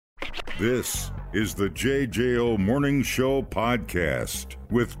This is the JJO Morning Show podcast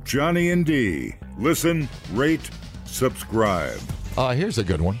with Johnny and D. Listen, rate, subscribe. Here's a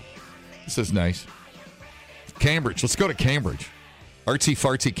good one. This is nice. Cambridge. Let's go to Cambridge. Artsy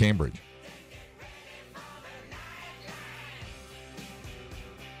fartsy Cambridge.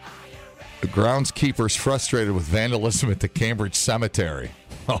 The groundskeeper's frustrated with vandalism at the Cambridge Cemetery.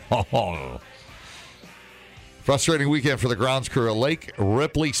 Frustrating weekend for the grounds crew at Lake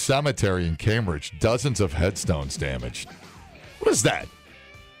Ripley Cemetery in Cambridge. Dozens of headstones damaged. What is that?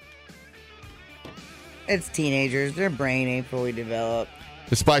 It's teenagers. Their brain ain't fully developed.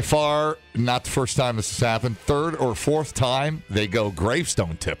 It's by far not the first time this has happened. Third or fourth time, they go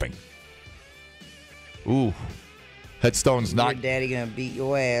gravestone tipping. Ooh. Headstones not... Your daddy gonna beat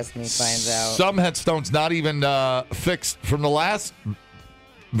your ass when he finds out. Some headstones not even fixed from the last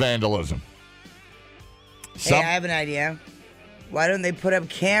vandalism. Hey, I have an idea. Why don't they put up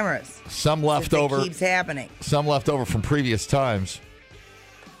cameras? Some left over. It keeps happening. Some left over from previous times.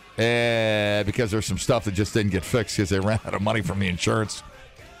 Because there's some stuff that just didn't get fixed because they ran out of money from the insurance.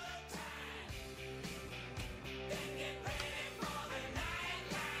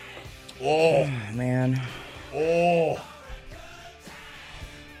 Oh, man. Oh.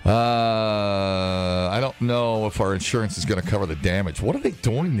 I don't know if our insurance is going to cover the damage. What are they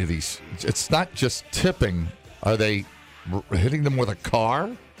doing to these? It's not just tipping. Are they hitting them with a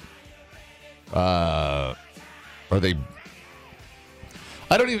car? Are they...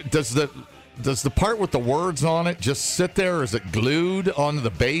 I don't even... Does the part with the words on it just sit there, or is it glued onto the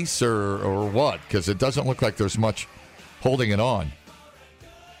base, or what? Because it doesn't look like there's much holding it on.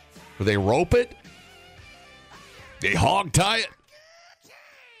 Do they rope it? They hog tie it?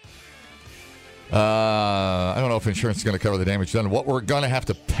 I don't know if insurance is going to cover the damage done. What we're going to have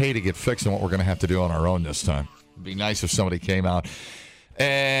to pay to get fixed and what we're going to have to do on our own this time. It'd be nice if somebody came out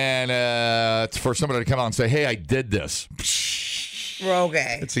and for somebody to come out and say, hey, I did this. We're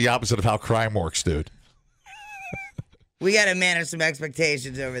okay. It's the opposite of how crime works, dude. We got to manage some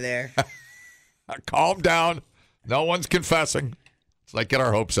expectations over there. Calm down. No one's confessing. Let's not get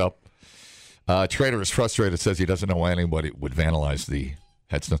our hopes up. Trader is frustrated, says he doesn't know why anybody would vandalize the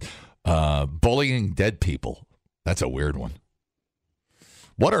headstone. Bullying dead people. That's a weird one.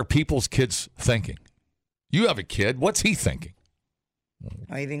 What are people's kids thinking? You have a kid. What's he thinking?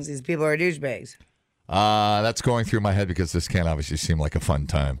 Oh, he thinks these people are douchebags. That's going through my head because this can't obviously seem like a fun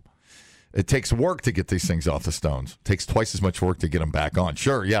time. It takes work to get these things off the stones. It takes twice as much work to get them back on.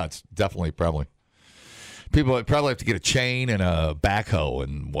 Sure, yeah, it's definitely probably. People would probably have to get a chain and a backhoe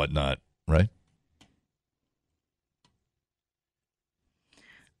and whatnot, right?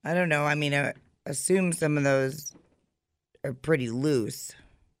 I don't know. I mean, I assume some of those are pretty loose.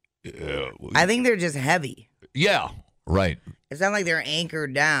 I think they're just heavy. Yeah, right. It's not like they're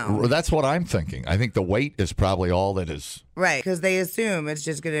anchored down. That's what I'm thinking. I think the weight is probably all that is. Right, because they assume it's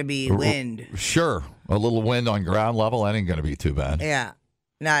just going to be wind. Sure. A little wind on ground level, that ain't going to be too bad. Yeah.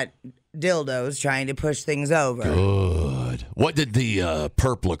 Not dildos trying to push things over. Good. What did the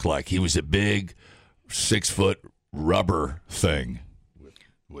perp look like? He was a big 6-foot rubber thing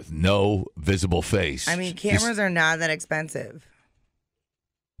with no visible face. I mean, cameras are not that expensive.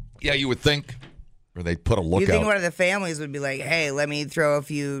 Yeah, you would think. Or they'd put a lookout. You think one of the families would be like, hey, let me throw a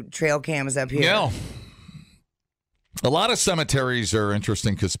few trail cams up here. Yeah. A lot of cemeteries are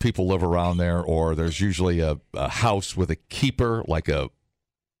interesting because people live around there, or there's usually a house with a keeper, like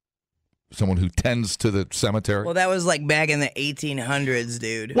someone who tends to the cemetery. Well, that was like back in the 1800s,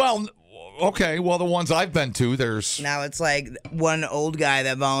 dude. Well, okay. Well, the ones I've been to, there's... Now it's like one old guy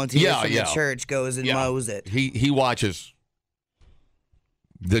that volunteers from the church goes and mows it. He watches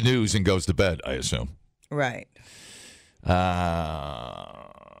the news and goes to bed, I assume. Right.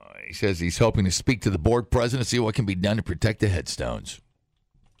 He says he's hoping to speak to the board president, see what can be done to protect the headstones.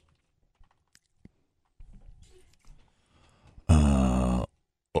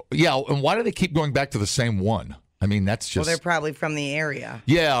 Yeah, and why do they keep going back to the same one? I mean, that's just... Well, they're probably from the area.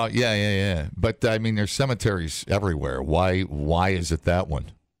 Yeah. But, I mean, there's cemeteries everywhere. Why is it that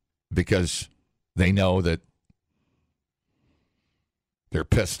one? Because they know that they're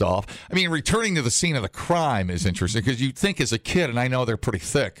pissed off. I mean, returning to the scene of the crime is interesting because you think as a kid, and I know they're pretty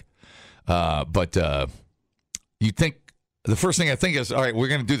thick, but you think, the first thing I think is, all right, we're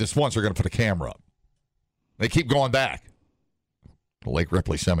going to do this once, we're going to put a camera up. They keep going back. Lake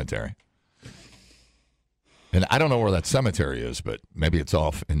Ripley Cemetery. And I don't know where that cemetery is, but maybe it's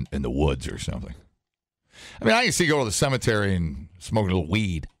off in the woods or something. I mean, I can see go to the cemetery and smoke a little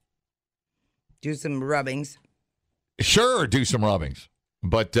weed. Do some rubbings. Sure, do some rubbings.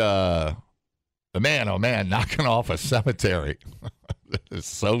 But, man, oh, man, knocking off a cemetery. It's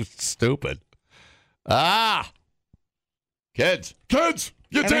so stupid. Kids, get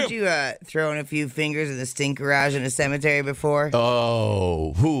Haven't down. you thrown a few fingers in the stink garage in a cemetery before?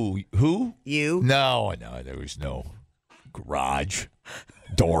 Oh, who? You? No, there was no garage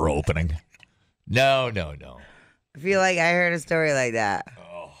door opening. No. I feel like I heard a story like that.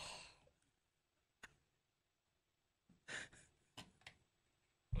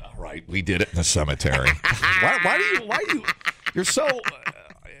 All right, we did it in the cemetery. Why do you? You're so.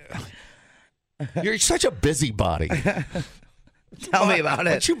 You're such a busybody. Tell me about Why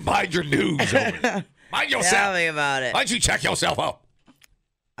don't it. you mind your news over there? Mind yourself. Tell me about it. Why don't you check yourself out?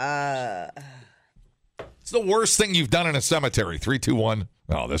 It's the worst thing you've done in a cemetery. 3-2-1.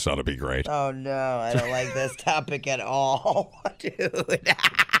 Oh, this ought to be great. Oh, no. I don't like this topic at all, dude.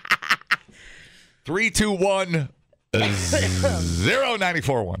 3-2-1.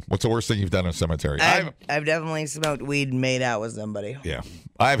 0-94-1. What's the worst thing you've done in a cemetery? I've definitely smoked weed and made out with somebody. Yeah.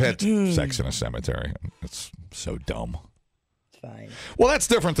 I've had sex in a cemetery. It's so dumb. It's fine. Well, that's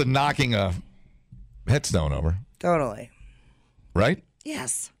different than knocking a headstone over, Totally. right?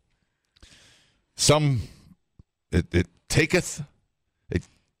 Yes. It taketh, it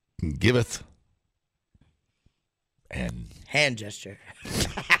giveth, and Hand gesture. it's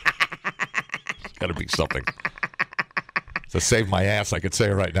got to be something. To save my ass, I could say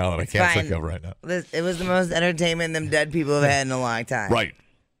it right now that I can't think of right now. It was the most entertainment them dead people have had in a long time. Right.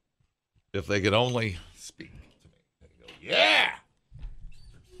 If they could only speak to me. There you go. Yeah.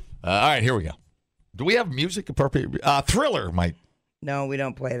 All right, here we go. Do we have music appropriate? Thriller might. No, we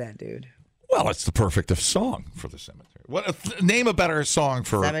don't play that, dude. Well, it's the perfect song for the cemetery. Name a better song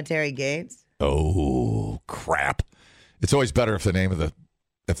for Cemetery Gates? Oh, crap. It's always better if the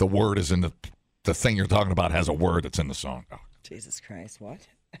word is in the thing you're talking about has a word that's in the song. Oh. Jesus Christ, what?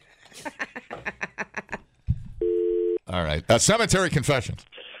 All right. Cemetery Confessions.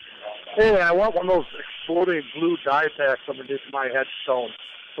 Hey, I want one of those exploding blue dye packs underneath my headstone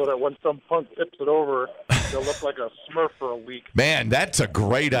so that when some punk tips it over, it'll look like a Smurf for a week. Man, that's a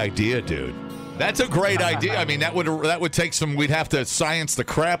great idea, dude. That's a great idea. I mean, that would take some. We'd have to science the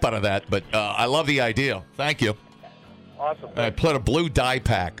crap out of that, but I love the idea. Thank you. Awesome. I put a blue dye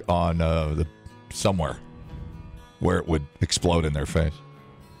pack on somewhere where it would explode in their face.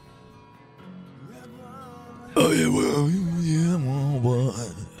 Oh yeah, well, yeah, well,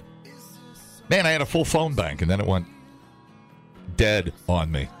 man, I had a full phone bank, and then it went dead on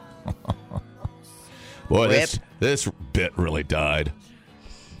me. Boy, this bit really died.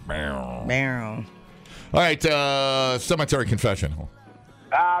 Barrel. All right, cemetery confession.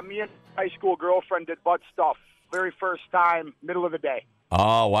 Me and my high school girlfriend did butt stuff. Very first time, middle of the day.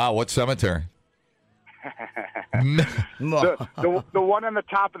 Oh, wow. What cemetery? The one on the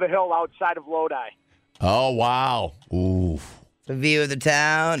top of the hill outside of Lodi. Oh, wow. Ooh. The view of the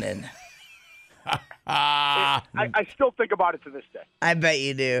town, and I still think about it to this day. I bet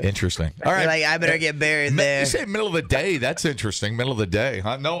you do. Interesting. All right. You're like, I better get buried there. You say middle of the day. That's interesting. Middle of the day,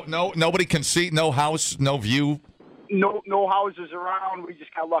 huh? No, nobody can see. No house, no view. No houses around. We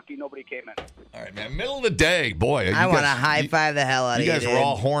just got lucky. Nobody came in. All right, man. Middle of the day. Boy. I want to high five the hell out of you. You guys were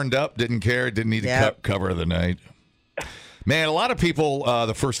all horned up, didn't care, didn't need to cover the night. Man, a lot of people,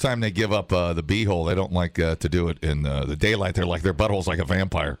 the first time they give up the beehole, they don't like to do it in the daylight. They're like, their butthole's like a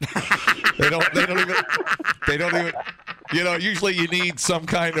vampire. They don't even, usually you need some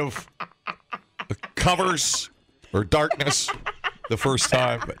kind of covers or darkness the first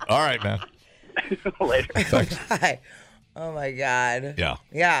time. But, all right, man. Later. Thanks. Oh, my God. Yeah.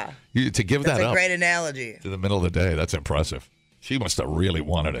 Yeah. To give That's that a up great analogy. to the middle of the day, that's impressive. She must have really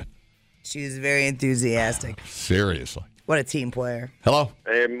wanted it. She was very enthusiastic. Seriously. What a team player. Hello?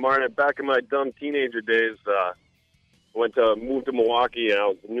 Hey, Martin, back in my dumb teenager days, moved to Milwaukee, and I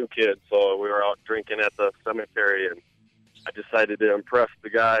was a new kid, so we were out drinking at the cemetery, and I decided to impress the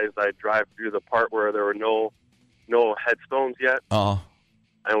guys. I drive through the part where there were no headstones yet, Uh-huh.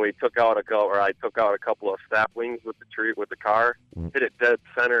 and I took out a couple of saplings with the car, hit it dead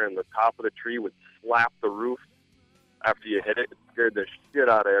center, and the top of the tree would slap the roof after you hit it. It scared the shit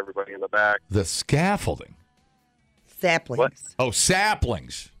out of everybody in the back. The scaffolding. Saplings. What? Oh,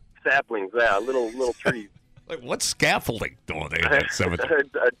 saplings. Saplings, yeah, little trees. Like, what's scaffolding doing there at that cemetery?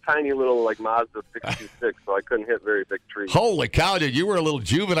 a tiny little Mazda 66, so I couldn't hit very big trees. Holy cow, dude, you were a little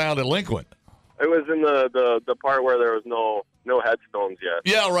juvenile delinquent. It was in the part where there was no headstones yet.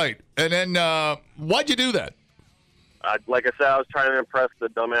 Yeah, right. And then why'd you do that? Like I said, I was trying to impress the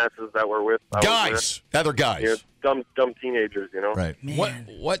dumbasses that were with Guys, other guys. You know, dumb teenagers, you know. Right. Man.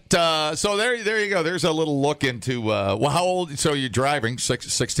 What? So there you go. There's a little look into. How old? So you're driving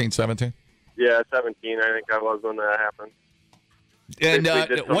 16, 17? Yeah, 17. I think I was when that happened. And we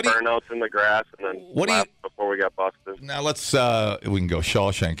did some burnouts in the grass, and then left before we got busted. Now let's we can go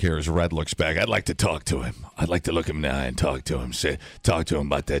Shawshank here as Red looks back. I'd like to talk to him. I'd like to look him in the eye and talk to him. Talk to him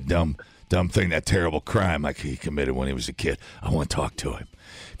about that dumb thing, that terrible crime like he committed when he was a kid. I want to talk to him.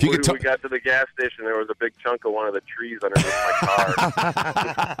 If you we got to the gas station, there was a big chunk of one of the trees underneath my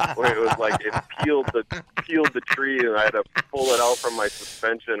car. Where it was like it peeled the tree, and I had to pull it out from my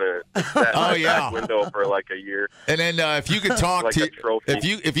suspension and it sat in my back window for like a year. And then if you could talk like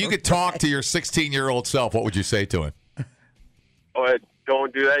if you could talk to your 16-year-old self, what would you say to him? Oh,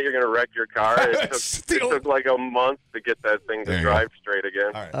 don't do that. You're going to wreck your car. It took like a month to get that thing to drive straight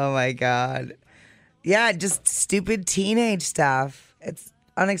again. Right. Oh, my God. Yeah, just stupid teenage stuff. It's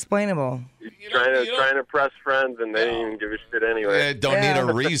unexplainable. Trying to impress friends, and they didn't even give a shit anyway. Don't need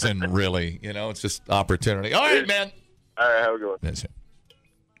a reason, really. It's just opportunity. All right, man. All right, have a good one. That's it.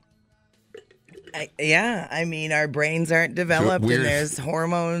 I mean, our brains aren't developed, and there's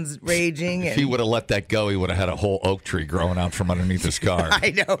hormones raging. If he would have let that go, he would have had a whole oak tree growing out from underneath his car.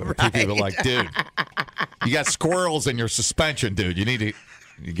 I know, right? People were like, dude, you got squirrels in your suspension, dude. You need to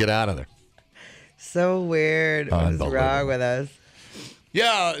get out of there. So weird. What's wrong with us?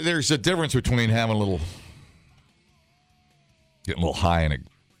 Yeah, there's a difference between getting a little high in a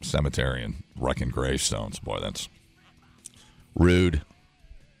cemetery and wrecking gravestones. Boy, that's rude.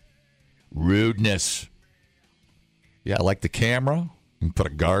 Rudeness. Yeah, I like the camera. You can put a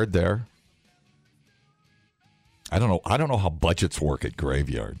guard there. I don't know how budgets work at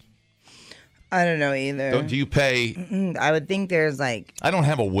graveyards. I don't know either. Do you pay? I would think there's like I don't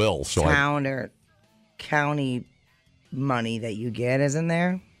have a will, so town or county money that you get, isn't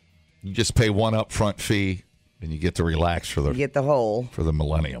there? You just pay one upfront fee, and you get to relax for you get the whole for the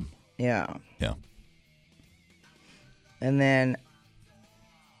millennium. Yeah. Yeah. And then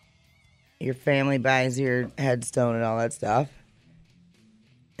your family buys your headstone and all that stuff.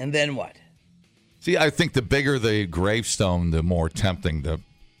 And then what? See, I think the bigger the gravestone, the more tempting the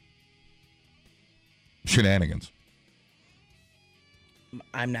shenanigans.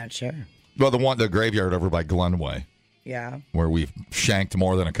 I'm not sure. Well, the graveyard over by Glenway. Yeah. Where we've shanked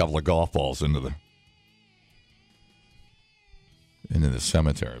more than a couple of golf balls into the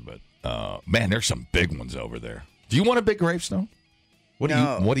cemetery. But man, there's some big ones over there. Do you want a big gravestone? What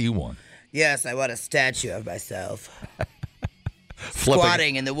do you want? Yes, I want a statue of myself.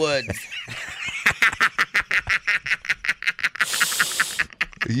 Squatting in the woods.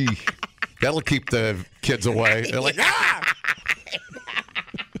 That'll keep the kids away. They're like, ah!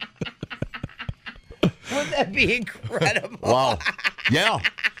 Wouldn't that be incredible? Wow. Yeah.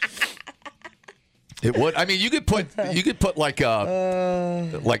 It would. I mean, you could put like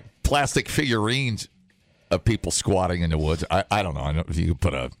plastic figurines of people squatting in the woods. I don't know. I don't know if you could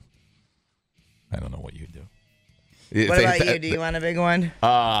put I don't know what you'd do. What about you? Do you want a big one? Yeah,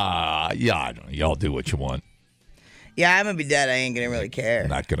 I don't know. Y'all do what you want. Yeah, I'm gonna be dead. I ain't gonna really care.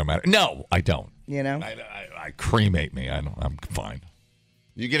 Not gonna matter. No, I don't. You know? I cremate me. I'm fine.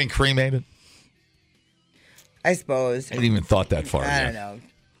 You getting cremated? I suppose. I hadn't even thought that far. I don't know.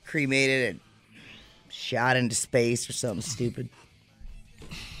 Cremated and shot into space or something stupid.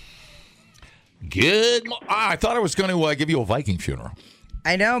 Good. I thought I was going to give you a Viking funeral.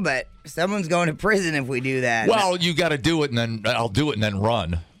 I know, but someone's going to prison if we do that. Well, you got to do it, and then I'll do it and then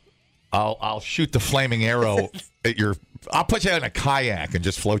run. I'll shoot the flaming arrow at your. I'll put you in a kayak and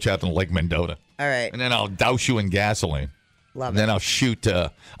just float you out to Lake Mendota. All right. And then I'll douse you in gasoline. Love and it. then I'll shoot.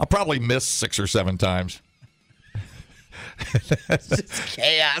 I'll probably miss 6 or 7 times. Just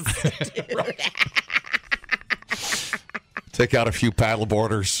chaos. Take out a few paddle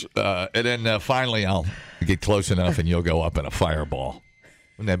boarders, and then finally I'll get close enough, and you'll go up in a fireball.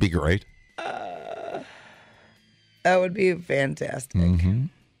 Wouldn't that be great? That would be fantastic. Mm-hmm.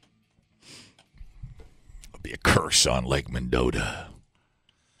 It'll be a curse on Lake Mendota.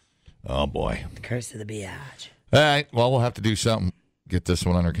 Oh, boy. The curse of the Biatch. All right. Well, we'll have to do something. Get this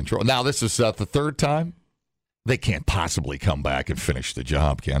one under control. Now, this is the third time. They can't possibly come back and finish the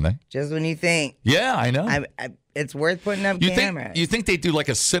job, can they? Just when you think. Yeah, I know. It's worth putting up cameras. You think they do like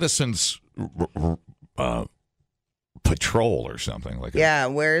a citizens patrol or something like that? Yeah,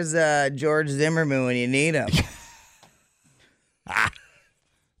 where's George Zimmerman when you need him?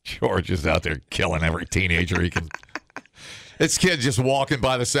 George is out there killing every teenager he can. This kid just walking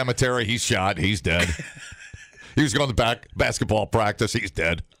by the cemetery. He's shot. He's dead. He was going to basketball practice. He's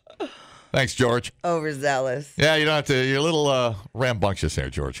dead. Thanks, George. Overzealous. Yeah, you don't have to. You're a little rambunctious there,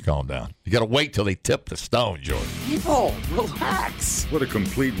 George. Calm down. You got to wait till they tip the stone, George. People, relax. What a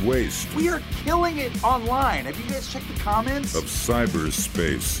complete waste We are killing it online. Have you guys checked the comments? of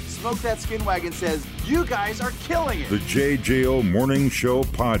cyberspace. Smoke That Skin Wagon says, you guys are killing it. The JJO Morning Show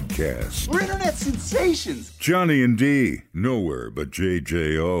Podcast. We're internet sensations. Johnny and D, nowhere but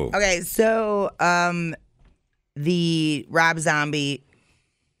JJO. Okay, so the Rob Zombie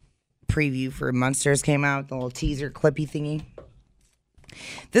preview for Munsters came out, the little teaser clippy thingy.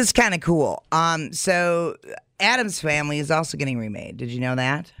 This is kind of cool. So Addams Family is also getting remade. Did you know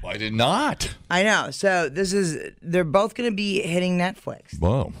that? I did not. I know. So they're both going to be hitting Netflix.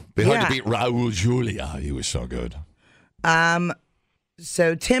 Whoa. Be hard Yeah. to beat Raul Julia. He was so good.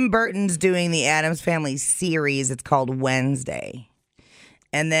 So Tim Burton's doing the Addams Family series. It's called Wednesday.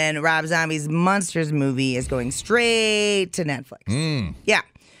 And then Rob Zombie's Munsters movie is going straight to Netflix. Yeah.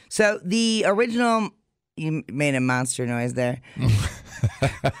 So the original, you made a monster noise there.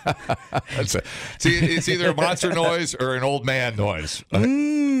 That's it. See, it's either a monster noise or an old man noise.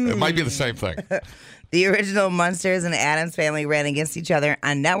 It might be the same thing. The original Munsters and Addams Family ran against each other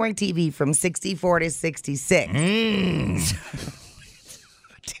on network TV from 64 to 66.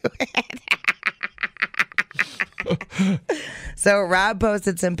 So Rob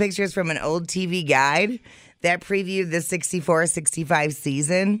posted some pictures from an old TV guide that previewed the 64-65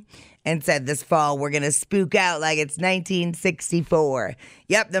 season and said this fall we're going to spook out like it's 1964.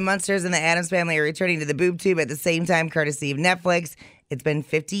 Yep, the Munsters and the Addams Family are returning to the boob tube at the same time courtesy of Netflix. It's been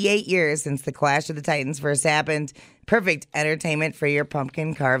 58 years since the Clash of the Titans first happened. Perfect entertainment for your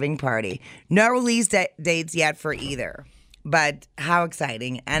pumpkin carving party. No release dates yet for either. But how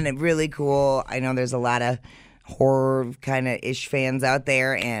exciting and really cool. I know there's a lot of horror kind of ish fans out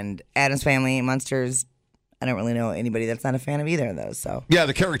there, and Addams Family and Munsters, I don't really know anybody that's not a fan of either of those. So Yeah,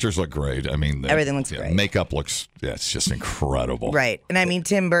 the characters look great. I mean, Everything looks great. Makeup looks, it's just incredible. right. And I mean,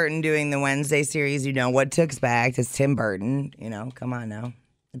 Tim Burton doing the Wednesday series, you know what to expect. It's Tim Burton, come on now.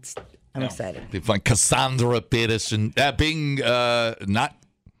 I'm excited. They find Cassandra Peterson being not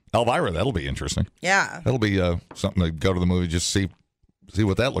Elvira. That'll be interesting. Yeah. That'll be something to go to the movie, just see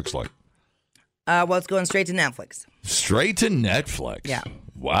what that looks like. Well, it's going straight to Netflix. Straight to Netflix. Yeah.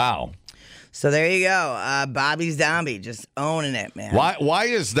 Wow. So there you go. Bobby Zombie just owning it, man. Why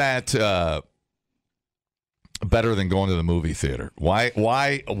is that better than going to the movie theater? Why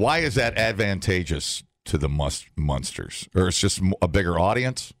is that advantageous to the Munsters? Or it's just a bigger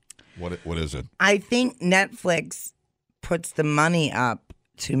audience? What is it? I think Netflix puts the money up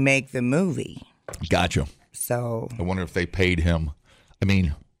to make the movie. Gotcha. So I wonder if they paid him. I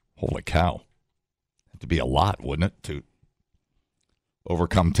mean, holy cow. It'd be a lot, wouldn't it, to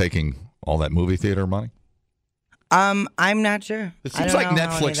overcome taking all that movie theater money? I'm not sure. It seems like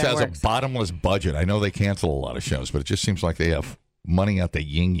Netflix has a bottomless budget. I know they cancel a lot of shows, but it just seems like they have money out the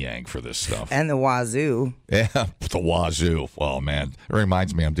yin-yang for this stuff. And the wazoo. Yeah, the wazoo. Oh, man. It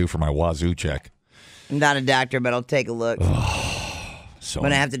reminds me I'm due for my wazoo check. I'm not a doctor, but I'll take a look. So I'm going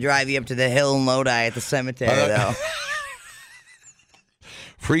to have to drive you up to the hill in Lodi at the cemetery, though.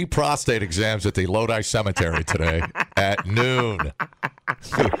 Free prostate exams at the Lodi Cemetery today at noon.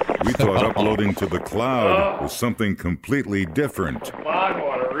 We thought uploading to the cloud was something completely different.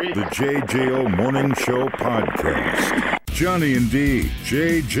 The JJO Morning Show Podcast. Johnny and D,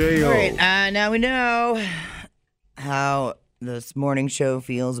 JJO. All right, now we know how this morning show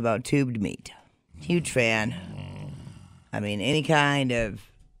feels about tubed meat. Huge fan. I mean, any kind of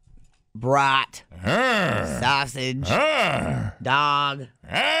brat, sausage, dog,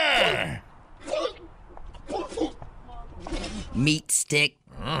 meat stick,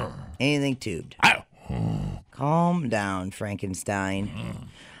 anything tubed. Calm down, Frankenstein.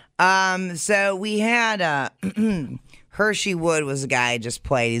 So we had Hershey Wood was a guy I just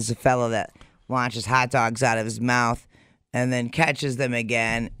played. He's a fellow that launches hot dogs out of his mouth and then catches them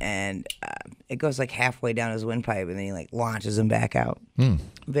again, and it goes like halfway down his windpipe, and then he like launches them back out.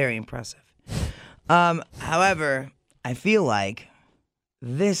 Very impressive. However, I feel like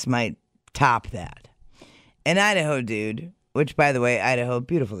this might top that. An Idaho dude, which, by the way, Idaho,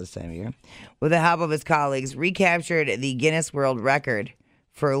 beautiful this time of year, with the help of his colleagues, recaptured the Guinness World Record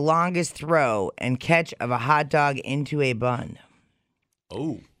for longest throw and catch of a hot dog into a bun.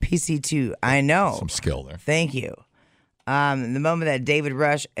 Oh. PC2, I know. Some skill there. Thank you. The moment that David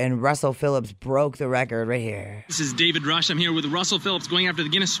Rush and Russell Phillips broke the record right here. This is David Rush. I'm here with Russell Phillips going after the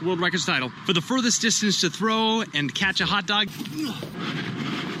Guinness World Records title for the furthest distance to throw and catch a hot dog.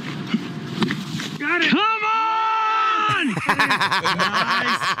 Got it. Come on!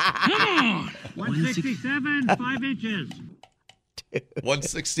 Nice. Come on! 167, 5 inches.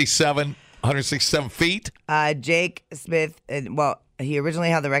 167 feet. Jake Smith, he originally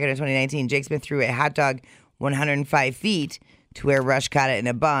held the record in 2019. Jake Smith threw a hot dog 105 feet to where Rush caught it in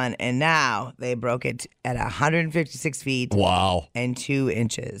a bun, and now they broke it at 156 feet. Wow. And 2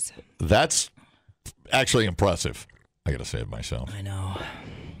 inches. That's actually impressive. I got to say it myself. I know.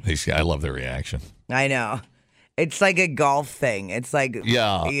 I love their reaction. I know. It's like a golf thing. It's like,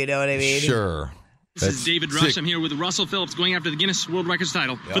 yeah, you know what I mean? Sure. This is David Rush. I'm here with Russell Phillips going after the Guinness World Records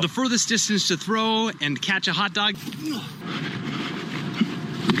title for the furthest distance to throw and catch a hot dog.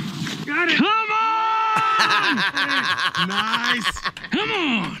 Got it. Come on! Nice. Come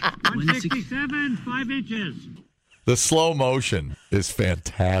on. 167, 5 inches. The slow motion is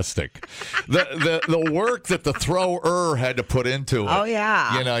fantastic. The work that the thrower had to put into it. Oh,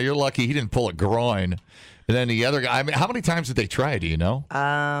 yeah. You know, you're lucky he didn't pull a groin. And then the other guy, I mean, how many times did they try? Do you know?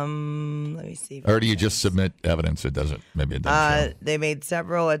 Let me see. Or do you just submit evidence? Maybe it doesn't show. They made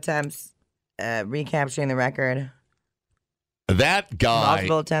several attempts recapturing the record. That guy.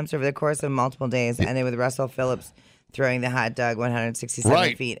 Multiple attempts over the course of multiple days, ending with Russell Phillips throwing the hot dog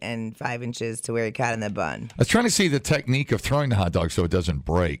 167 feet and 5 inches to where he caught in the bun. I was trying to see the technique of throwing the hot dog so it doesn't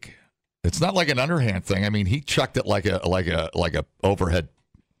break. It's not like an underhand thing. I mean, he chucked it like a overhead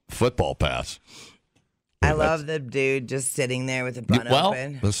football pass. I love the dude just sitting there with the bun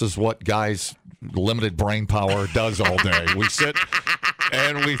open. This is what guys limited brain power does all day. We sit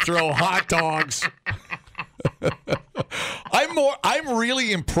and we throw hot dogs. I'm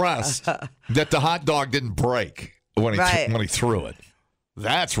really impressed that the hot dog didn't break when he threw it.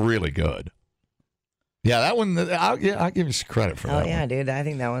 That's really good. Yeah, that one. I'll give you some credit for that. Oh yeah, one. Dude, I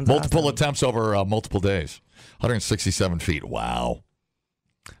think that one's multiple awesome. attempts over multiple days. 167 feet. Wow.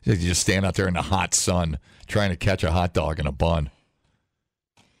 You just stand out there in the hot sun trying to catch a hot dog in a bun.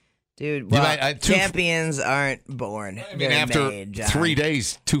 Dude, well, champions aren't born. I mean, after 3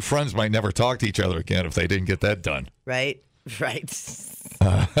 days, 2 friends might never talk to each other again if they didn't get that done. Right.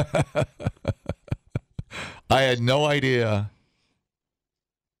 I had no idea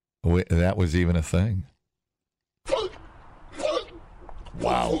that was even a thing.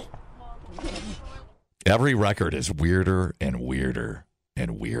 Wow. Every record is weirder and weirder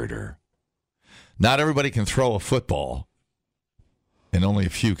and weirder. Not everybody can throw a football, and only a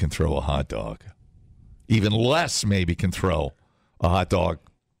few can throw a hot dog. Even less maybe can throw a hot dog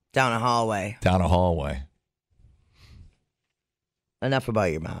down a hallway. Enough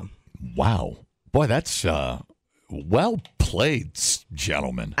about your mom. Wow. Boy, that's well played,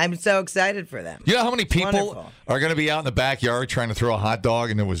 gentlemen. I'm so excited for them. You know how many people are going to be out in the backyard trying to throw a hot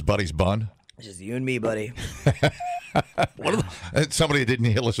dog and it was Buddy's bun? Just you and me, buddy. Somebody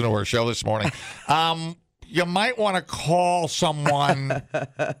didn't listen to our show this morning. You might want to call someone.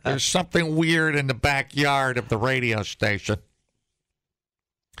 There's something weird in the backyard of the radio station.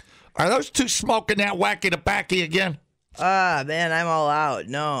 Are those 2 smoking that wacky tobacco again? Man, I'm all out.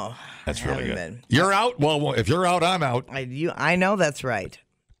 No. That's really good. You're out? Well, if you're out, I'm out. I know that's right.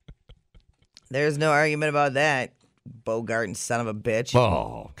 There's no argument about that. Bogart, son of a bitch.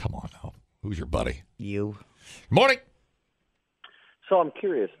 Oh, come on now. Who's your buddy? You. Morning. So I'm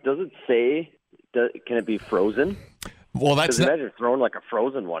curious. Does it say, can it be frozen? Well, that's not... Imagine throwing like a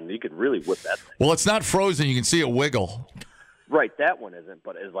frozen one. You could really whip that thing. Well, it's not frozen. You can see it wiggle. Right, that one isn't.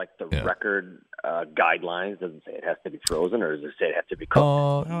 But is like the record guidelines, does it say it has to be frozen, or does it say it has to be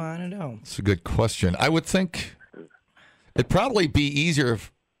cooked? I don't know. It's a good question. I would think it'd probably be easier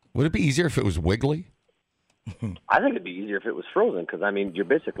if... Would it be easier if it was wiggly? I think it'd be easier if it was frozen because, I mean, you're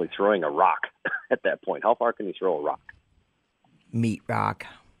basically throwing a rock at that point. How far can you throw a rock? Meat rock.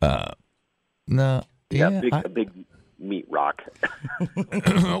 No. A big meat rock.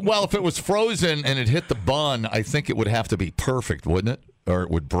 Well, if it was frozen and it hit the bun, I think it would have to be perfect, wouldn't it? Or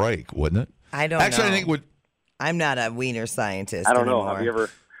it would break, wouldn't it? I don't know. Actually, I think it would. I'm not a wiener scientist I don't know. anymore. Have you ever...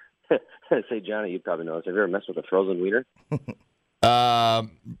 Say, Johnny, you probably know this. Have you ever messed with a frozen wiener?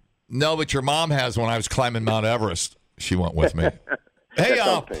 No, but your mom has. When I was climbing Mount Everest, she went with me.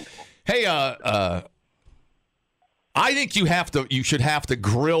 I think you should have to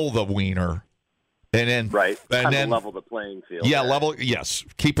grill the wiener, and then level the playing field. Yeah, level. Yes,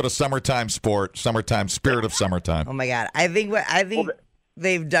 keep it a summertime sport, spirit of summertime. Oh my God, I think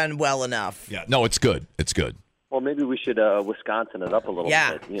they've done well enough. Yeah, no, it's good. It's good. Well, maybe we should Wisconsin it up a little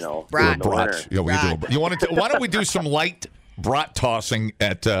bit. You know, brat. Yeah, we do. You want to? Why don't we do some light brat tossing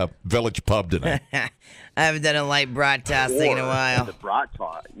at Village Pub tonight? I haven't done a light brat tossing in a while. The brat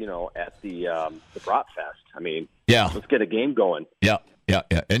toss, at the Brat Fest. I mean, let's get a game going. Yeah.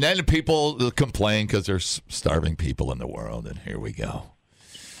 And then people complain because there's starving people in the world, and here we go.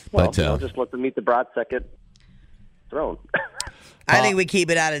 Well, just let them eat the brat second throne. I think we keep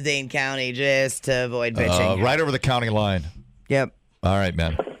it out of Dane County just to avoid bitching. Right over the county line. Yep. All right,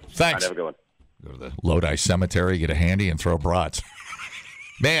 man. Thanks. All right, have a good one. Go to the Lodi Cemetery, get a handy, and throw brats.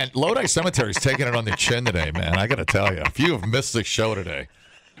 Man, Lodi Cemetery's taking it on the chin today, man. I got to tell you. If you have missed the show today,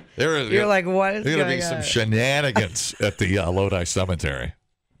 you're like, what is there's going to be some shenanigans at the Lodi Cemetery.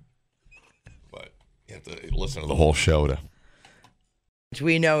 But you have to listen to the whole show to. Which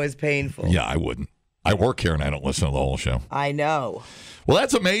we know is painful. Yeah, I wouldn't. I work here and I don't listen to the whole show. I know. Well,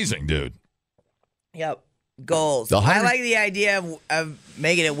 that's amazing, dude. Yep. Goals. I like the idea of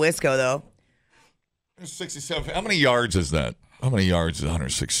making it Wisco, though. 167. How many yards is that? How many yards is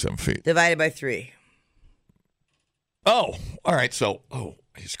 167 feet? Divided by 3. Oh, all right. So, I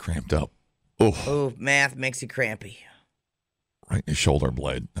just cramped up. Oh, math makes you crampy. Right in your shoulder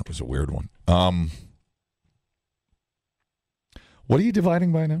blade. That was a weird one. What are you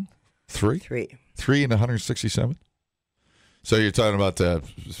dividing by now? 3? 3. 3 into 167? So you're talking about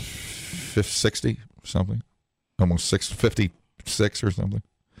 60 something? Almost 56 or something?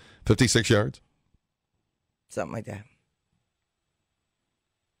 56 yards? Something like that.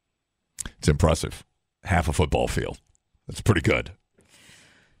 It's impressive. Half a football field. That's pretty good.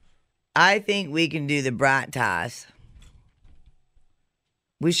 I think we can do the brat toss.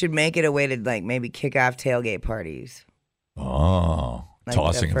 We should make it a way to maybe kick off tailgate parties. Oh.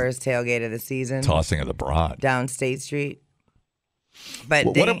 Tossing the first tailgate of the season. Tossing of the brat. Down State Street. But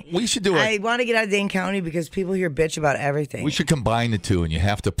we should do I want to get out of Dane County because people here bitch about everything. We should combine the two, and you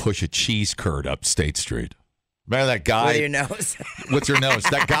have to push a cheese curd up State Street. Remember that guy? With your nose. What's your nose?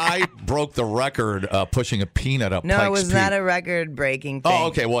 That guy broke the record pushing a peanut up No, Pikes it was Peak. not a record-breaking thing. Oh,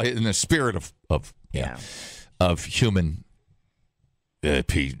 okay. Well, in the spirit of human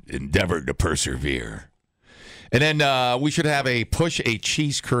endeavor to persevere. And then we should have a push a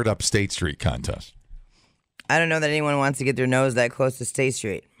cheese curd up State Street contest. I don't know that anyone wants to get their nose that close to State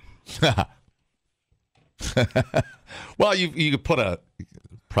Street. Well, you could put a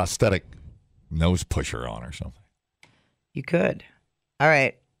prosthetic nose pusher on or something. You could. All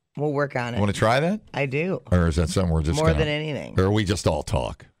right. We'll work on it. Want to try that? I do. Or is that something we're just more than anything? Or are we just all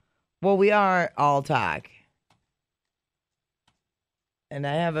talk? Well, we are all talk. And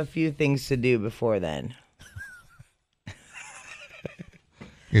I have a few things to do before then.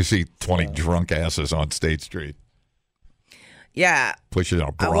 You see 20 drunk asses on State Street. Yeah. Pushing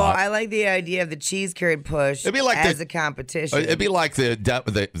a brat. Well, I like the idea of the cheese curd push as a competition. It'd be like the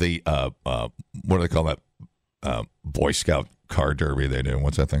what do they call that? Boy Scout car derby they do.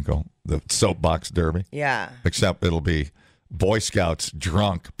 What's that thing called? The soapbox derby? Yeah. Except it'll be Boy Scouts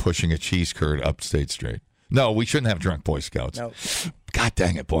drunk pushing a cheese curd up State Street. No, we shouldn't have drunk Boy Scouts. Nope. God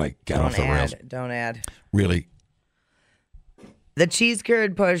dang it, boy. Get off the rails. Don't add. Really? The cheese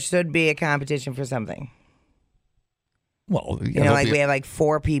curd push should be a competition for something. Well, we have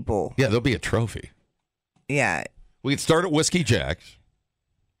 4 people. Yeah, there'll be a trophy. Yeah. We could start at Whiskey Jack's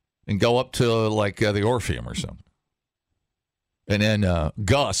and go up to the Orpheum or something. And then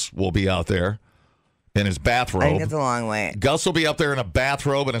Gus will be out there in his bathrobe. I think that's a long way. Gus will be up there in a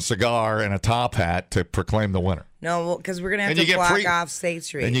bathrobe and a cigar and a top hat to proclaim the winner. No, because we're going to have to block off State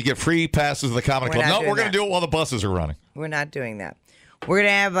Street. And you get free passes to the Comedy Club. No, we're going to do it while the buses are running. We're not doing that. We're going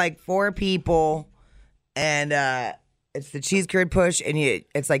to have 4 people, and it's the cheese curd push, and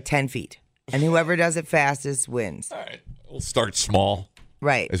it's 10 feet. And whoever does it fastest wins. All right. We'll start small.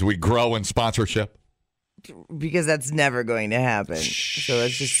 Right. As we grow in sponsorship. Because that's never going to happen. So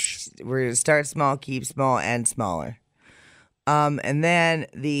we're going to start small, keep small, and smaller. And then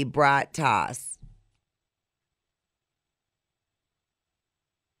the brat toss.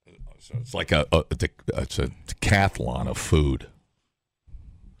 So it's like it's a decathlon of food.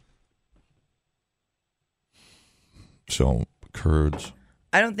 So curds.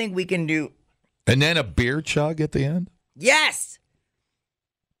 I don't think we can do. And then a beer chug at the end? Yes!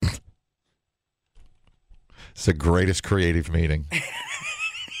 It's the greatest creative meeting.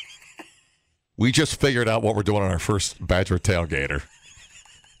 We just figured out what we're doing on our first Badger Tailgater.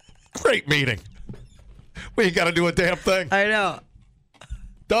 Great meeting. We ain't got to do a damn thing. I know.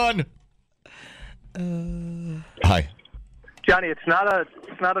 Done. Hi. Johnny, it's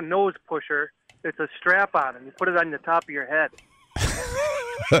not a nose pusher. It's a strap on, and you put it on the top of your head.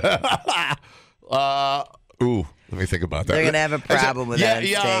 Let me think about that. They're gonna have a problem with that.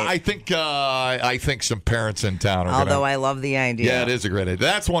 Yeah. I think some parents in town are. Although I love the idea. Yeah, it is a great idea.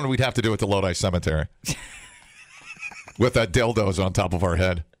 That's one we'd have to do at the Lodi Cemetery with that dildos on top of our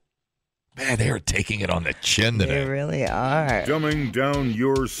head. Man, they are taking it on the chin today. They really are. Dumbing down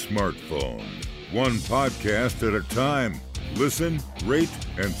your smartphone, one podcast at a time. Listen, rate,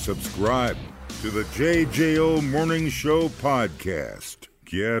 and subscribe. to the JJO Morning Show podcast.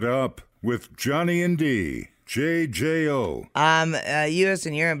 Get up with Johnny and D. JJO. U.S.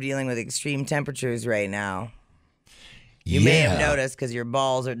 and Europe dealing with extreme temperatures right now. You may have noticed because your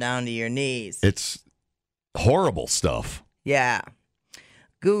balls are down to your knees. It's horrible stuff. Yeah.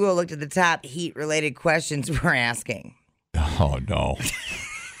 Google looked at the top heat-related questions we're asking. Oh, no.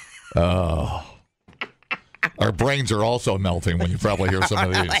 Our brains are also melting when you probably hear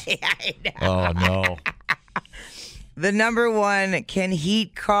some of these. I know. Oh, no. The number one, can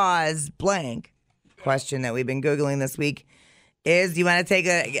heat cause blank question that we've been Googling this week is, do you want to take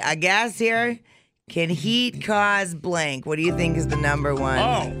a guess here? Can heat cause blank? What do you think is the number one?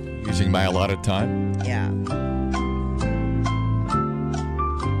 Oh, using my allotted time? Yeah.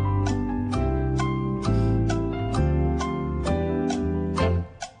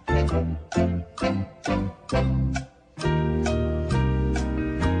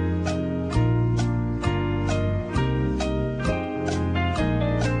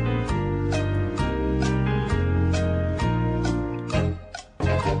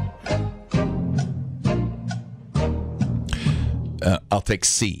 I'll take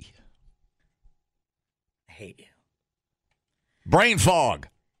C. I hate you. Brain fog.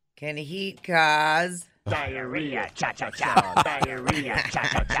 Can heat cause diarrhea? Cha-cha-cha. Diarrhea.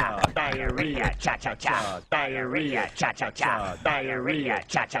 Cha-cha-cha. Diarrhea. Cha-cha-cha. Diarrhea. Cha-cha-cha. Diarrhea.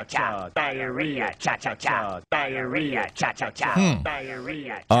 Cha-cha-cha. Diarrhea. Cha-cha-cha. Diarrhea. Cha-cha-cha.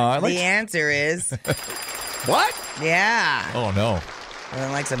 Diarrhea. The answer is what? Yeah. Oh, no.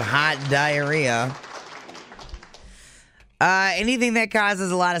 Like some hot diarrhea. Anything that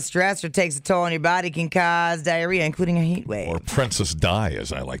causes a lot of stress or takes a toll on your body can cause diarrhea, including a heat wave. Or Princess Di,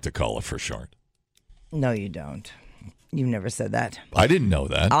 as I like to call it for short. No, you don't. You've never said that. I didn't know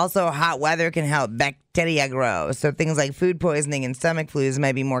that. Also, hot weather can help bacteria grow. So things like food poisoning and stomach flus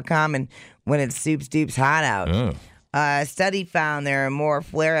may be more common when it's soup-stoops hot out. Oh. A study found there are more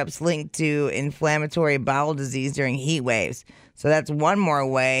flare-ups linked to inflammatory bowel disease during heat waves. So that's one more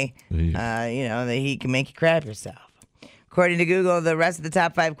way, the heat can make you crap yourself. According to Google, the rest of the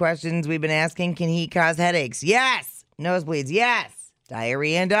top 5 questions we've been asking, can heat cause headaches? Yes. Nosebleeds? Yes.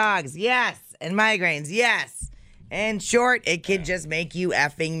 Diarrhea in dogs? Yes. And migraines? Yes. In short, it can just make you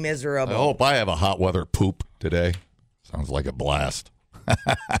effing miserable. I hope I have a hot weather poop today. Sounds like a blast.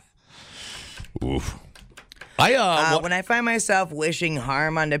 Oof. When I find myself wishing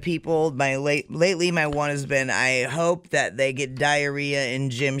harm onto people, lately my one has been, I hope that they get diarrhea in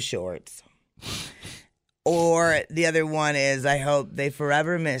gym shorts. Or the other one is, I hope they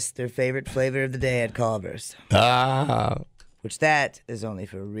forever miss their favorite flavor of the day at Culver's. Which that is only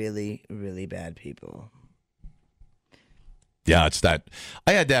for really, really bad people. Yeah, it's that.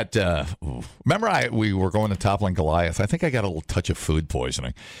 I had that. Remember, we were going to Toppling Goliath. I think I got a little touch of food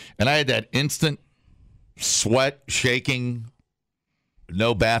poisoning. And I had that instant sweat, shaking,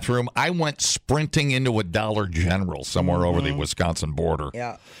 no bathroom. I went sprinting into a Dollar General somewhere over the Wisconsin border.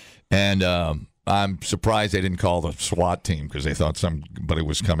 Yeah. And I'm surprised they didn't call the SWAT team because they thought somebody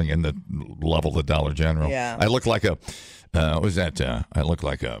was coming in to level the Dollar General. Yeah. I look like a, what was that? I look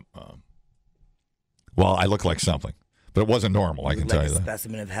like a, I look like something. But it wasn't normal, I can tell you that.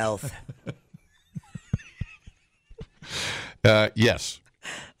 Specimen of health. Yes.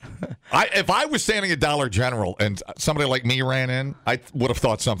 If I was standing at Dollar General and somebody like me ran in, I would have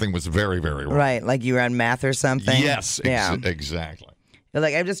thought something was very, very wrong. Right, like you were on meth or something. Yes, exactly. You're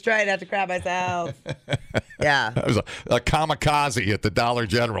like, I'm just trying not to crap myself. Yeah. I was a kamikaze at the Dollar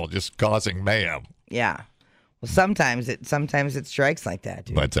General, just causing mayhem. Yeah. Well, sometimes it strikes like that,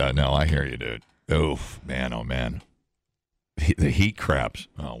 dude. But no, I hear you, dude. Oof, man, oh man. The heat craps.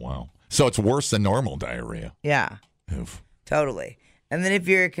 Oh, wow. So it's worse than normal diarrhea. Yeah. Oof. Totally. And then if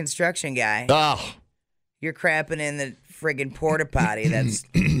you're a construction guy, you're crapping in the friggin' porta potty that's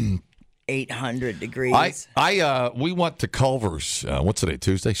 800 degrees. We went to Culver's. What's today?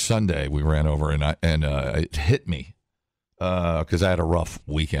 Tuesday, Sunday. We ran over and it hit me because I had a rough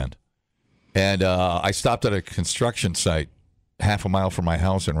weekend. And I stopped at a construction site half a mile from my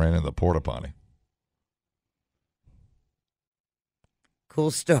house and ran into the porta potty.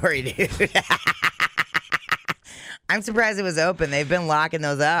 Cool story, dude. I'm surprised it was open. They've been locking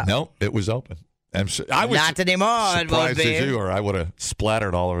those up. No, it was open. I was not anymore. Surprised as you, or I would have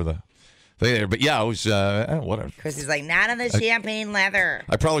splattered all over the thing there. But yeah, it was whatever. Chrissy's like, not in the champagne leather.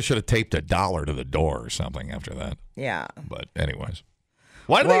 I probably should have taped $1 to the door or something after that. Yeah. But anyways,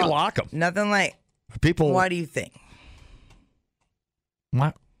 why do they lock them? Nothing like people. What do you think?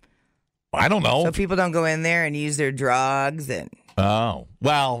 What? I don't know. So people don't go in there and use their drugs and. Oh,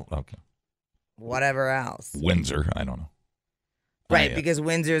 well, okay. Whatever else. Windsor, I don't know. Right, because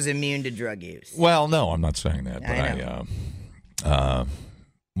Windsor's immune to drug use. Well, no, I'm not saying that.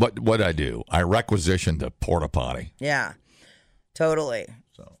 But what I do? I requisitioned a porta potty. Yeah, totally.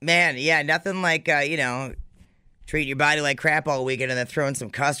 So. Man, yeah, nothing like, treating your body like crap all weekend and then throwing some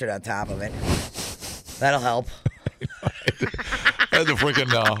custard on top of it. That'll help. I had the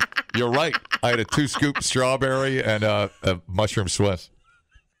freaking, you're right. I had a 2-scoop strawberry and a mushroom Swiss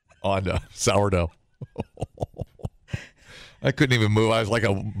on sourdough. I couldn't even move. I was like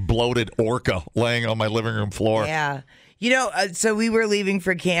a bloated orca laying on my living room floor. Yeah. So we were leaving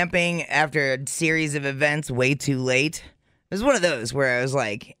for camping after a series of events way too late. It was one of those where I was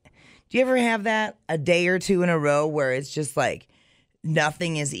like, do you ever have that a day or two in a row where it's just like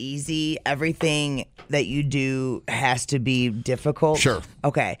nothing is easy? Everything that you do has to be difficult? Sure.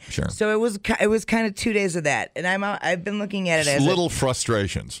 Okay. Sure. So it was kind of 2 days of that. And I've been looking at it as little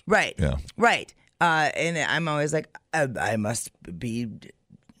frustrations. Right. Yeah. Right. And I'm always like, I must be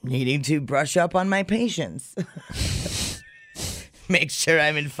needing to brush up on my patience. Make sure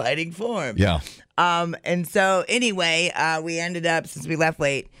I'm in fighting form. Yeah. And so anyway, we ended up, since we left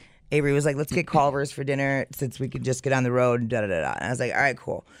late, Avery was like, let's get Culver's for dinner since we could just get on the road and da-da-da-da. And I was like, all right,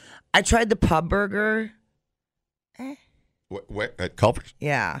 cool. I tried the pub burger. Wait, at Culver's?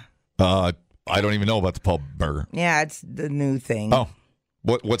 Yeah. I don't even know about the pub burger. Yeah, it's the new thing. Oh.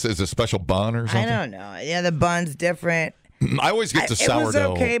 Is it a special bun or something? I don't know. Yeah, the bun's different. I always get the sourdough. It was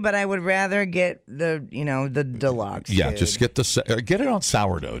okay, but I would rather get the deluxe. Yeah, dude. just get it on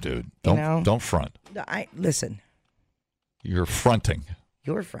sourdough, dude. Don't front. Listen. You're fronting.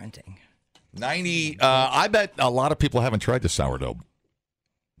 You're fronting. 90. I bet a lot of people haven't tried the sourdough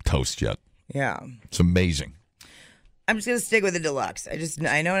toast yet. Yeah, it's amazing. I'm just gonna stick with the deluxe.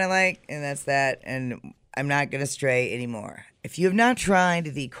 I know what I like, and that's that. And I'm not gonna stray anymore. If you have not tried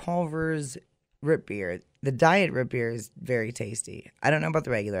the Culver's root beer, the diet root beer is very tasty. I don't know about the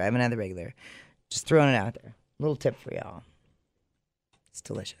regular. I haven't had the regular. Just throwing it out there. Little tip for y'all. It's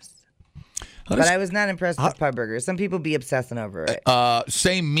delicious. But I was not impressed with pub burgers. Some people be obsessing over it.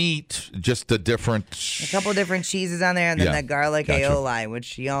 Same meat, just a different... A couple different cheeses on there, and then that garlic aioli,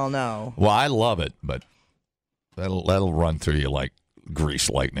 which y'all know. Well, I love it, but that'll run through you like grease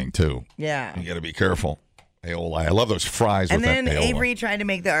lightning, too. Yeah. You got to be careful. Aioli. I love those fries with that aioli. And then Avery tried to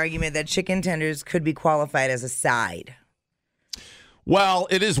make the argument that chicken tenders could be qualified as a side. Well,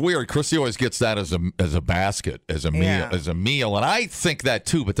 it is weird. Chrissy always gets that as a basket, as a meal, and I think that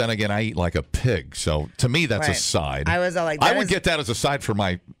too. But then again, I eat like a pig, so to me that's a side. I was all like, I would get that as a side for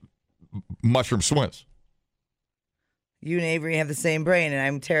my mushroom Swiss. You and Avery have the same brain, and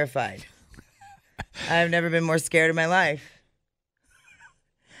I'm terrified. I've never been more scared in my life.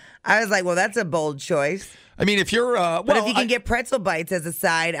 I was like, well, that's a bold choice. I mean, if you're, but if you can get pretzel bites as a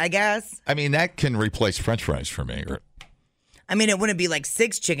side, I guess. I mean, that can replace French fries for me. I mean, it wouldn't be like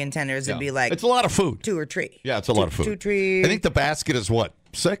 6 chicken tenders. It'd be like... It's a lot of food. 2 or 3. Yeah, it's a lot of food. 2 or 3. I think the basket is what,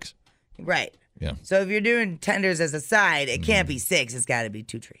 6? Right. Yeah. So if you're doing tenders as a side, it can't be 6. It's got to be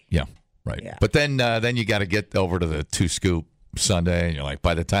 2, 3. Yeah, right. Yeah. But then you got to get over to the 2-scoop sundae, and you're like,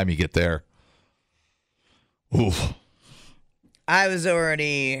 by the time you get there, oof. I was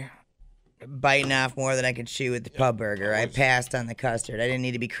already biting off more than I could chew with the pub burger. I passed on the custard. I didn't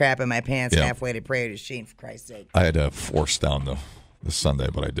need to be crapping my pants halfway to Prairie du Chien, for Christ's sake. I had to force down the sundae,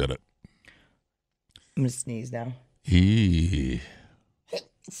 but I did it. I'm going to sneeze now.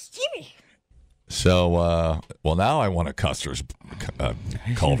 So, well, now I want a Culver's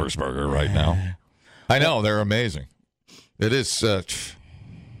burger right now. I know, they're amazing. It is I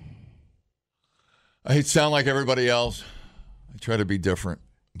hate to sound like everybody else. I try to be different,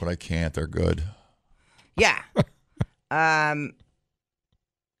 but I can't. They're good. Yeah.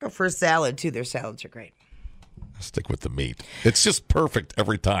 Go for a salad, too. Their salads are great. I'll stick with the meat. It's just perfect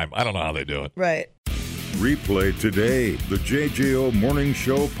every time. I don't know how they do it. Right. Replay today the JJO Morning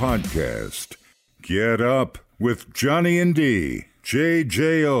Show podcast. Get up with Johnny and D.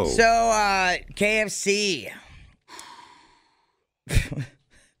 JJO. So, KFC.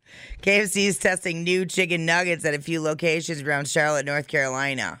 KFC is testing new chicken nuggets at a few locations around Charlotte, North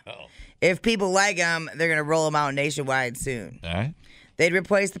Carolina. Uh-oh. If people like them, they're going to roll them out nationwide soon. All right. They'd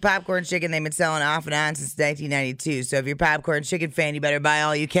replace the popcorn chicken they've been selling off and on since 1992. So if you're a popcorn chicken fan, you better buy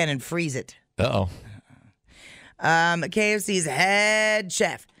all you can and freeze it. Uh-oh. KFC's head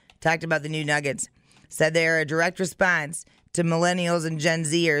chef talked about the new nuggets. Said they're a direct response to millennials and Gen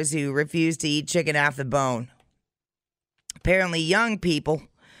Zers who refuse to eat chicken off the bone. Apparently, young people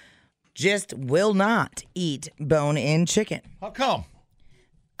just will not eat bone-in chicken. How come?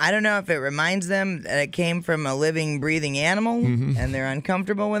 I don't know if it reminds them that it came from a living, breathing animal and they're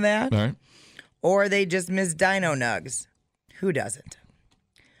uncomfortable with that. All right. Or they just miss dino nugs. Who doesn't?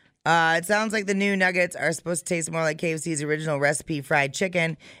 It sounds like the new nuggets are supposed to taste more like KFC's original recipe fried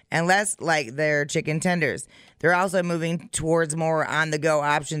chicken and less like their chicken tenders. They're also moving towards more on-the-go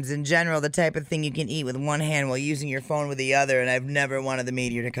options in general, the type of thing you can eat with one hand while using your phone with the other, and I've never wanted the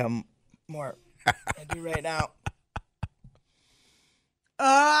meteor to come more. I do right now.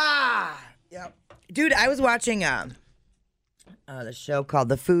 Yep. Dude, I was watching the show called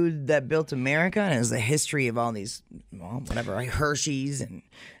The Food That Built America, and it was the history of all these, like Hershey's and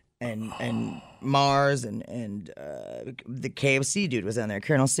Mars and the KFC dude was on there,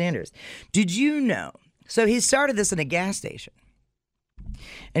 Colonel Sanders. Did you know? So he started this in a gas station,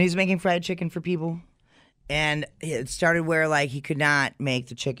 and he's making fried chicken for people. And it started where like he could not make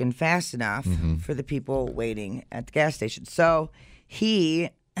the chicken fast enough for the people waiting at the gas station. So he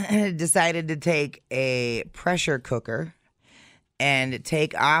decided to take a pressure cooker and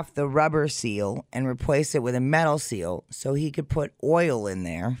take off the rubber seal and replace it with a metal seal so he could put oil in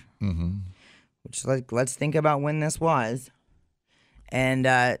there. Which, like, let's think about when this was.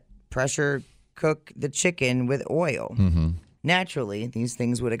 And pressure cook the chicken with oil. Naturally, these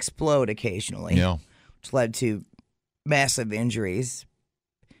things would explode occasionally. Yeah. Which led to massive injuries.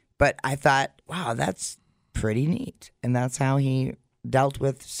 But I thought, wow, that's pretty neat. And that's how he dealt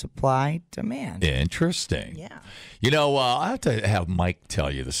with supply demand. Interesting. Yeah. You know, I have to have Mike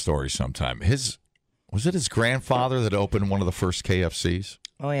tell you the story sometime. Was it his grandfather that opened one of the first KFCs?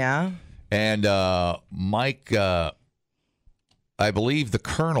 Oh, yeah? And Mike, I believe the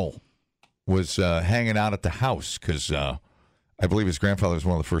Colonel was hanging out at the house because I believe his grandfather was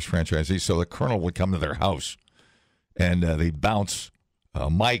one of the first franchisees. So the Colonel would come to their house, and they'd bounce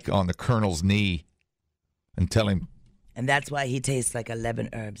Mike on the Colonel's knee and tell him. And that's why he tastes like 11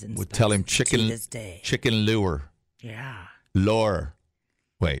 herbs and would spices tell him to this day. chicken lure. Yeah. Lure.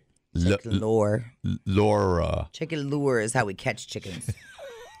 Wait. Chicken lure. Lure. Chicken lure is how we catch chickens.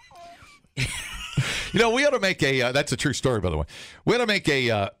 You know, we ought to make that's a true story, by the way. We ought to make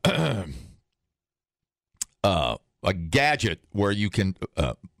a gadget where you can,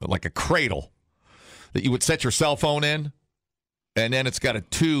 like a cradle, that you would set your cell phone in, and then it's got a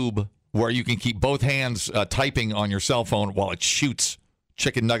tube where you can keep both hands typing on your cell phone while it shoots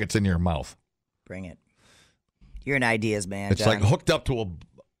chicken nuggets into your mouth. Bring it. You're an ideas man, It's John. like hooked up to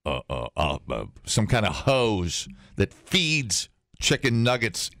some kind of hose that feeds chicken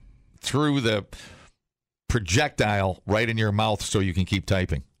nuggets through the projectile right in your mouth so you can keep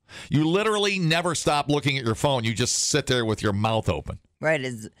typing. You literally never stop looking at your phone. You just sit there with your mouth open. Right,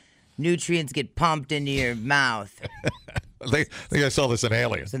 as nutrients get pumped into your mouth. I think I saw this in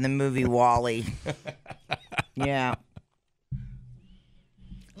Alien. It's in the movie WALL-E. Yeah.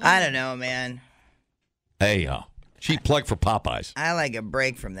 I don't know, man. Hey, cheap plug for Popeyes. I like a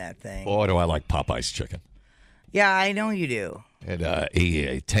break from that thing. Boy, do I like Popeyes chicken. Yeah, I know you do. And a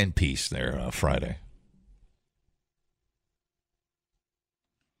 10-piece there Friday.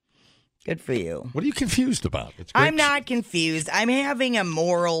 Good for you. What are you confused about? It's great. I'm not confused. I'm having a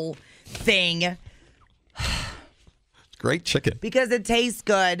moral thing. Great chicken. Because it tastes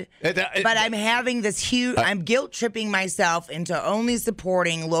good. But I'm having this huge, I'm guilt tripping myself into only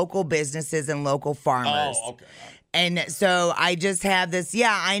supporting local businesses and local farmers. Oh, okay. And so I just have this,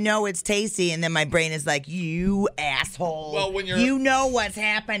 I know it's tasty. And then my brain is like, you asshole. Well, when you're. You know what's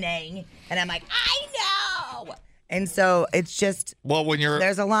happening. And I'm like, I know. And so it's just,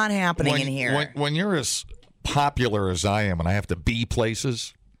 there's a lot happening in here. When you're as popular as I am and I have to be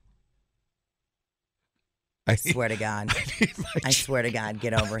places. I swear to God. I swear to God,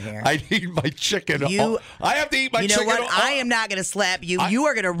 get over here. I need my chicken. I have to eat my chicken. You know what? I am not going to slap you. You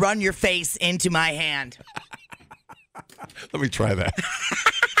are going to run your face into my hand. Let me try that.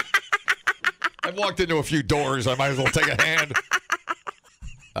 I've walked into a fefew doors. I might as well take a hand.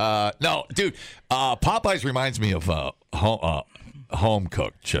 No, dude. Popeyes reminds me of home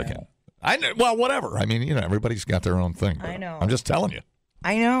cooked chicken. Well, whatever. I mean, everybody's got their own thing. I know. I'm just telling you.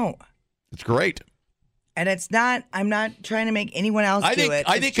 I know. It's great. And it's not. I'm not trying to make anyone else do it.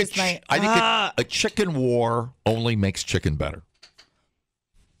 I think a chicken war only makes chicken better.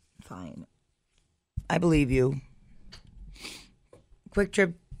 Fine. I believe you. Quick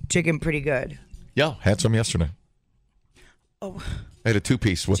Trip chicken, pretty good. Yeah, had some yesterday. Oh. I had a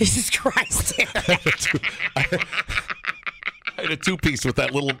 2-piece with. Jesus Christ! I had a 2-piece with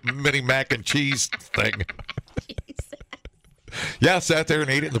that little mini mac and cheese thing. Jesus. Yeah, sat there and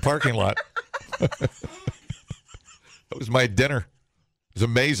ate it in the parking lot. That was my dinner. It was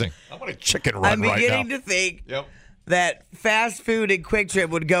amazing. I want a chicken run right now. I'm beginning to think that fast food and Quick Trip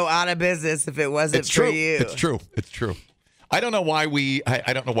would go out of business if it wasn't for you. It's true. It's true. I don't know why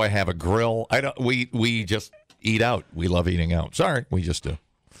I don't know why I have a grill. We just eat out. We love eating out. Sorry, we just do.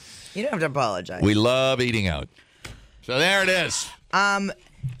 You don't have to apologize. We love eating out. So there it is.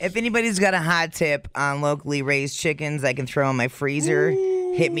 If anybody's got a hot tip on locally raised chickens I can throw in my freezer,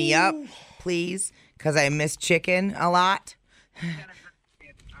 hit me up, please, because I miss chicken a lot.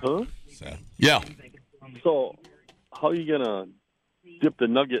 Huh? Yeah. So, how are you going to dip the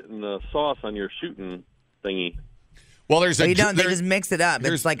nugget in the sauce on your shooting thingy? Well, there's They just mix it up.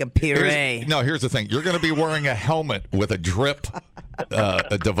 It's like a puree. Here's the thing. You're going to be wearing a helmet with a drip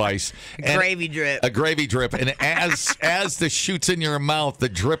a device. Gravy drip. A gravy drip. And as the shoot's in your mouth, the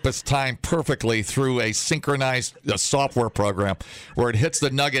drip is timed perfectly through a synchronized software program where it hits the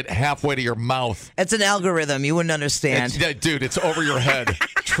nugget halfway to your mouth. It's an algorithm. You wouldn't understand. Dude, it's over your head.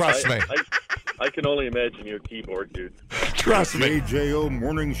 Trust me. I can only imagine your keyboard, dude. Trust me. JJO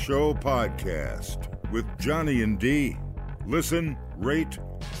Morning Show Podcast with Johnny and D. Listen, rate,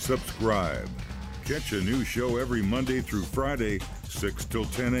 subscribe. Catch a new show every Monday through Friday, 6 till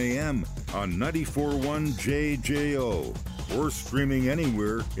 10 a.m. on 94.1 JJO or streaming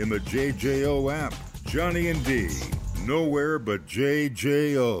anywhere in the JJO app. Johnny and D, nowhere but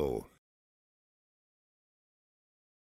JJO.